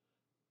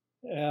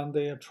 and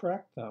they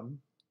attract them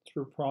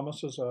through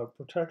promises of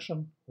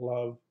protection,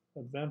 love,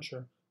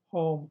 adventure,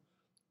 home,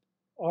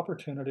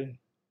 opportunity.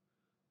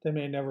 They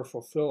may never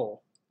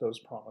fulfill those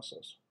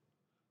promises,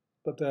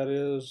 but that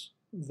is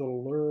the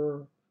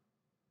lure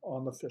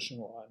on the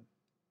fishing line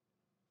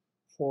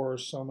for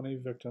so many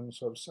victims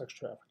of sex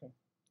trafficking.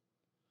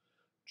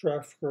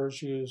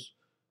 Traffickers use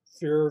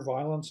fear,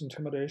 violence,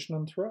 intimidation,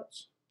 and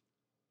threats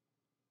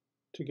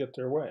to get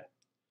their way.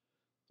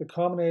 The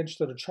common age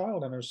that a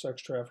child enters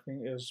sex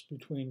trafficking is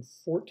between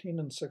 14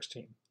 and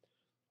 16,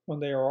 when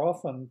they are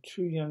often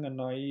too young and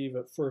naive,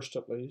 at first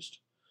at least,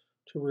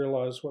 to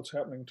realize what's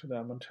happening to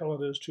them until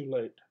it is too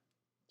late,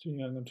 too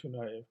young and too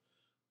naive.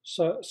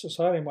 So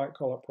society might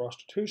call it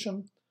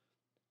prostitution.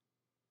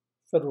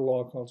 Federal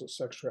law calls it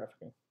sex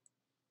trafficking.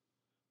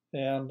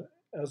 And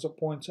as it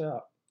points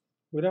out,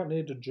 we don't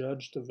need to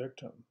judge the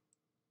victim.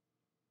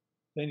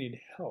 They need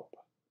help,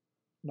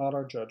 not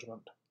our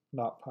judgment,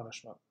 not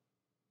punishment.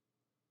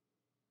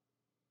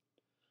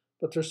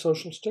 But there's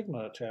social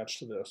stigma attached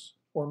to this,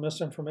 or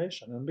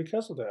misinformation, and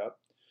because of that,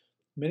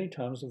 many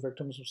times the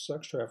victims of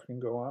sex trafficking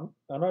go on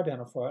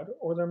unidentified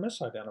or they're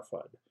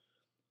misidentified.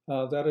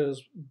 That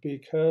is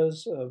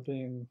because of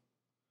being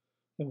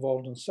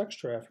involved in sex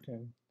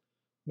trafficking,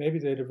 maybe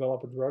they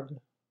develop a drug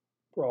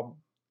problem,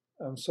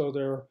 and so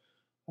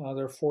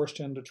they're forced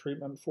into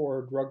treatment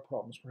for drug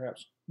problems,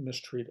 perhaps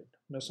mistreated,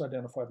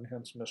 misidentified, and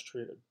hence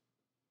mistreated.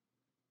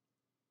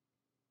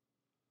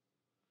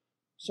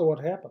 So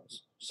what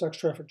happens? Sex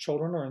trafficked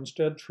children are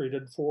instead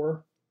treated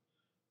for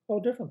Oh,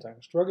 different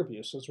things. Drug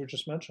abuse, as we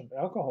just mentioned,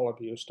 alcohol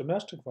abuse,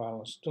 domestic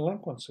violence,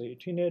 delinquency,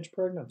 teenage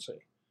pregnancy,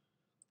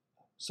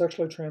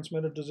 sexually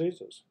transmitted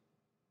diseases,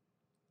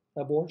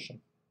 abortion,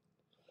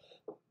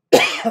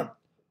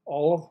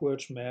 all of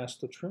which mask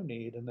the true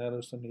need, and that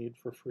is the need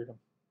for freedom.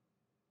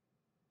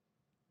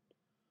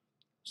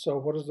 So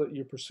what is it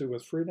you pursue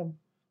with freedom?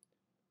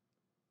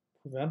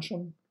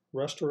 Prevention,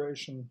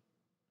 restoration,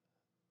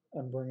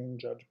 and bringing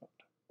judgment.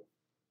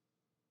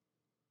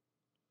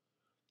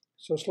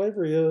 So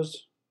slavery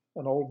is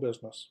an old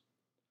business,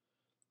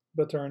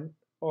 but there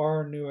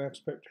are new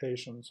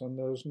expectations, and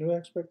those new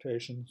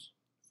expectations,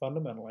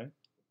 fundamentally,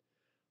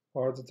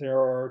 are that there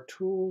are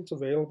tools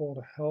available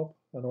to help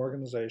an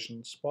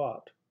organization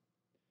spot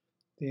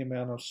the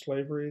amount of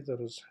slavery that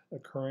is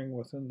occurring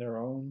within their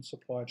own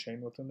supply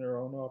chain, within their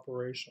own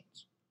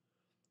operations,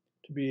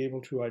 to be able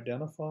to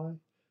identify,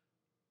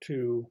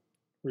 to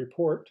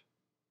report,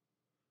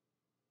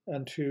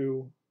 and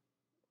to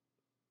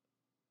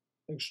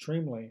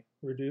extremely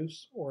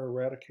reduce or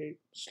eradicate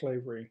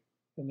slavery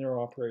in their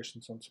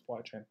operations and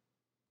supply chain.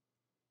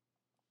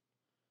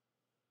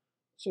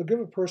 So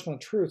give a person a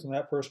truth and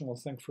that person will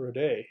think for a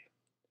day.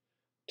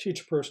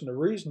 Teach a person to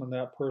reason and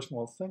that person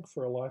will think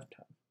for a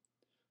lifetime.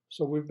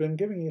 So we've been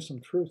giving you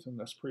some truth in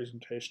this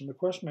presentation. The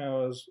question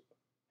now is,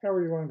 how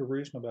are you going to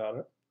reason about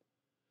it?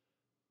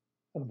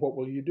 And what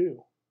will you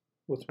do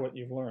with what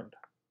you've learned?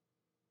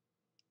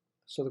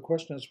 So the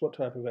question is, what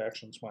type of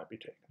actions might be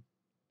taken?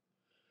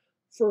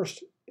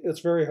 First, it's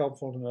very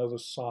helpful to know the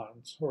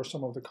signs, or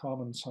some of the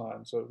common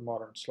signs of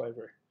modern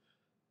slavery.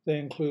 They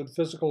include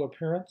physical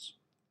appearance,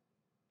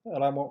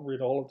 and I won't read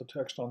all of the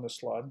text on this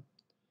slide,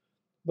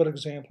 but an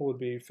example would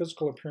be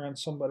physical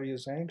appearance: somebody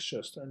is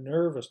anxious, they're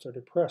nervous, they're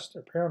depressed,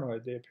 they're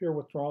paranoid, they appear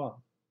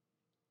withdrawn.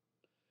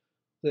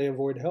 They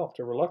avoid help,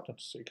 they're reluctant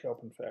to seek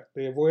help, in fact.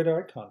 They avoid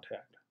eye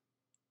contact.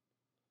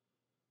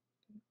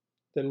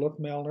 They look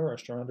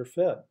malnourished or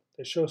underfed.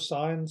 They show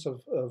signs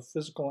of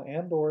physical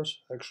and or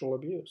sexual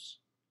abuse,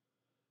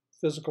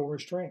 physical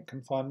restraint,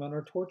 confinement,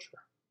 or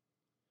torture.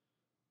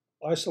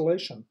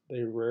 Isolation.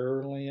 They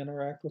rarely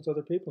interact with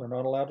other people. They're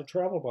not allowed to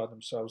travel by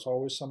themselves,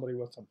 always somebody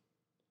with them.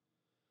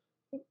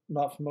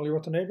 Not familiar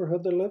with the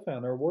neighborhood they live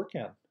in or work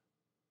in.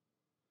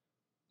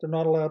 They're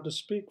not allowed to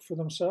speak for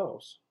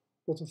themselves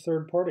with a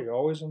third party,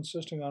 always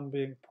insisting on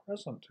being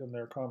present in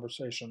their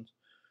conversations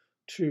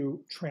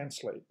to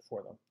translate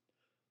for them.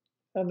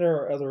 And there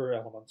are other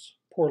elements: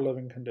 poor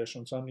living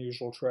conditions,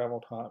 unusual travel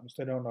times.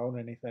 They don't own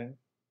anything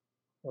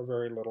or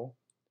very little.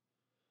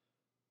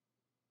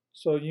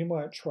 So you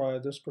might try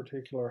this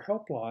particular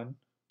helpline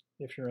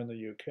if you're in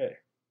the UK.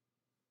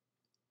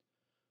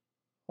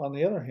 On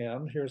the other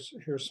hand,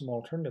 here's some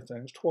alternative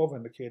things: 12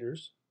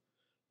 indicators: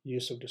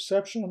 use of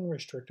deception,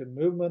 restricted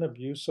movement,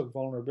 abuse of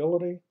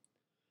vulnerability,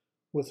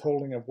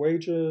 withholding of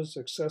wages,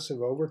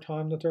 excessive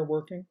overtime that they're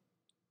working,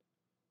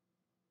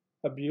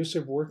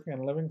 abusive working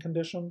and living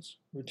conditions,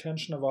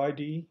 retention of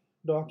ID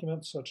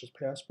documents such as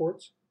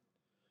passports,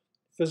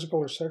 physical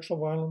or sexual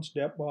violence,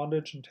 debt,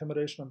 bondage,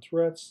 intimidation and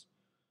threats,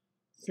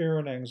 fear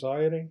and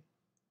anxiety,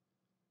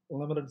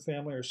 limited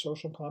family or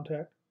social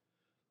contact.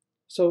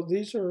 So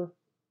these are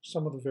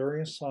some of the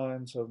various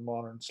signs of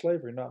modern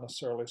slavery, not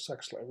necessarily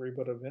sex slavery,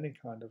 but of any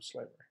kind of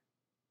slavery.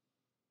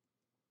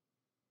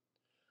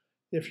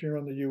 If you're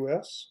in the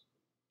US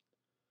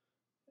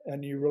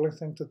and you really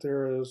think that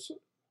there is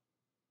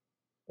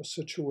a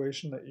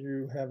situation that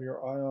you have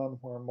your eye on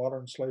where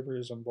modern slavery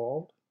is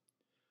involved,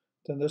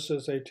 then this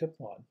is a tip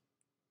line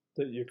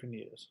that you can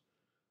use.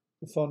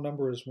 The phone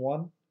number is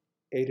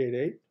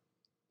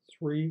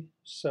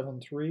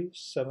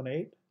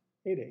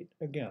 1-888-373-7888.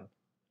 Again,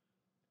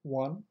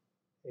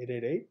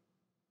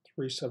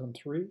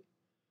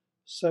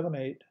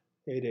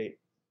 1-888-373-7888.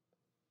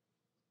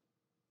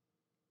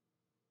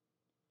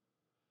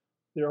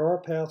 There are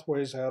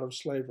pathways out of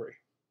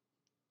slavery.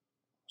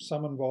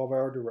 Some involve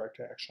our direct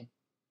action.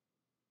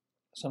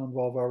 Some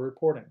involve our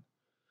reporting.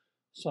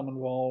 Some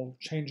involve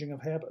changing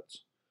of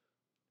habits,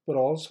 but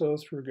also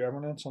through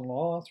governance and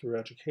law, through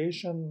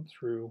education,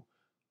 through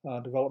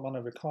development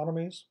of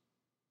economies,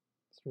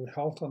 through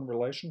health and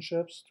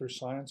relationships, through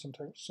science and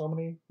tech. So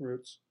many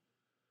routes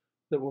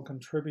that will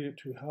contribute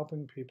to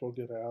helping people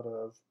get out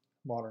of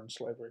modern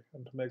slavery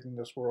and to making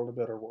this world a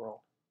better world.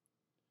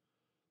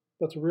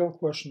 But the real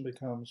question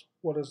becomes,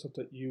 what is it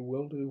that you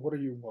will do? What are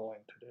you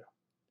willing to do?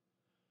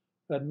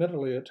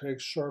 Admittedly, it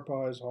takes sharp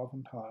eyes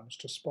oftentimes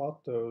to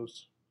spot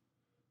those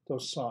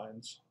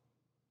signs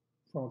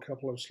from a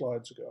couple of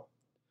slides ago.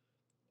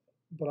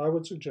 But I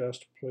would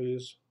suggest,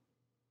 please,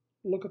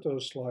 look at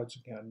those slides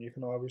again. You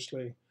can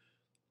obviously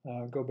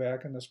go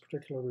back in this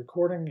particular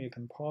recording. You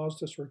can pause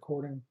this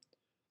recording.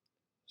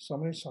 So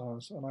many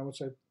signs, and I would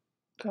say,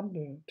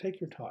 take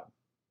your time,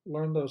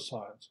 learn those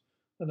signs,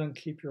 and then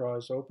keep your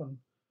eyes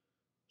open,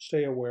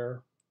 stay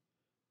aware,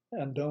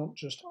 and don't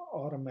just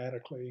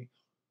automatically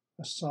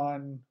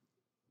assign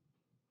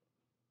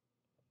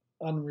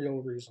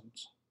unreal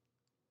reasons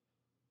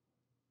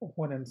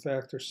when in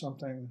fact there's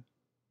something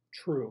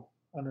true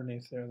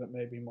underneath there that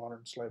may be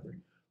modern slavery.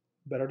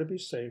 Better to be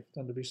safe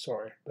than to be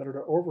sorry. Better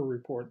to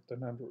over-report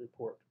than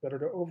under-report. Better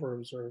to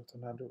over-observe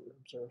than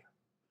under-observe.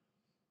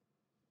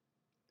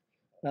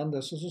 And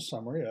this is a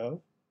summary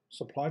of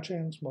Supply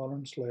Chains,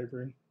 Modern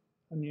Slavery,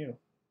 and You.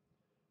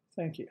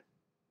 Thank you.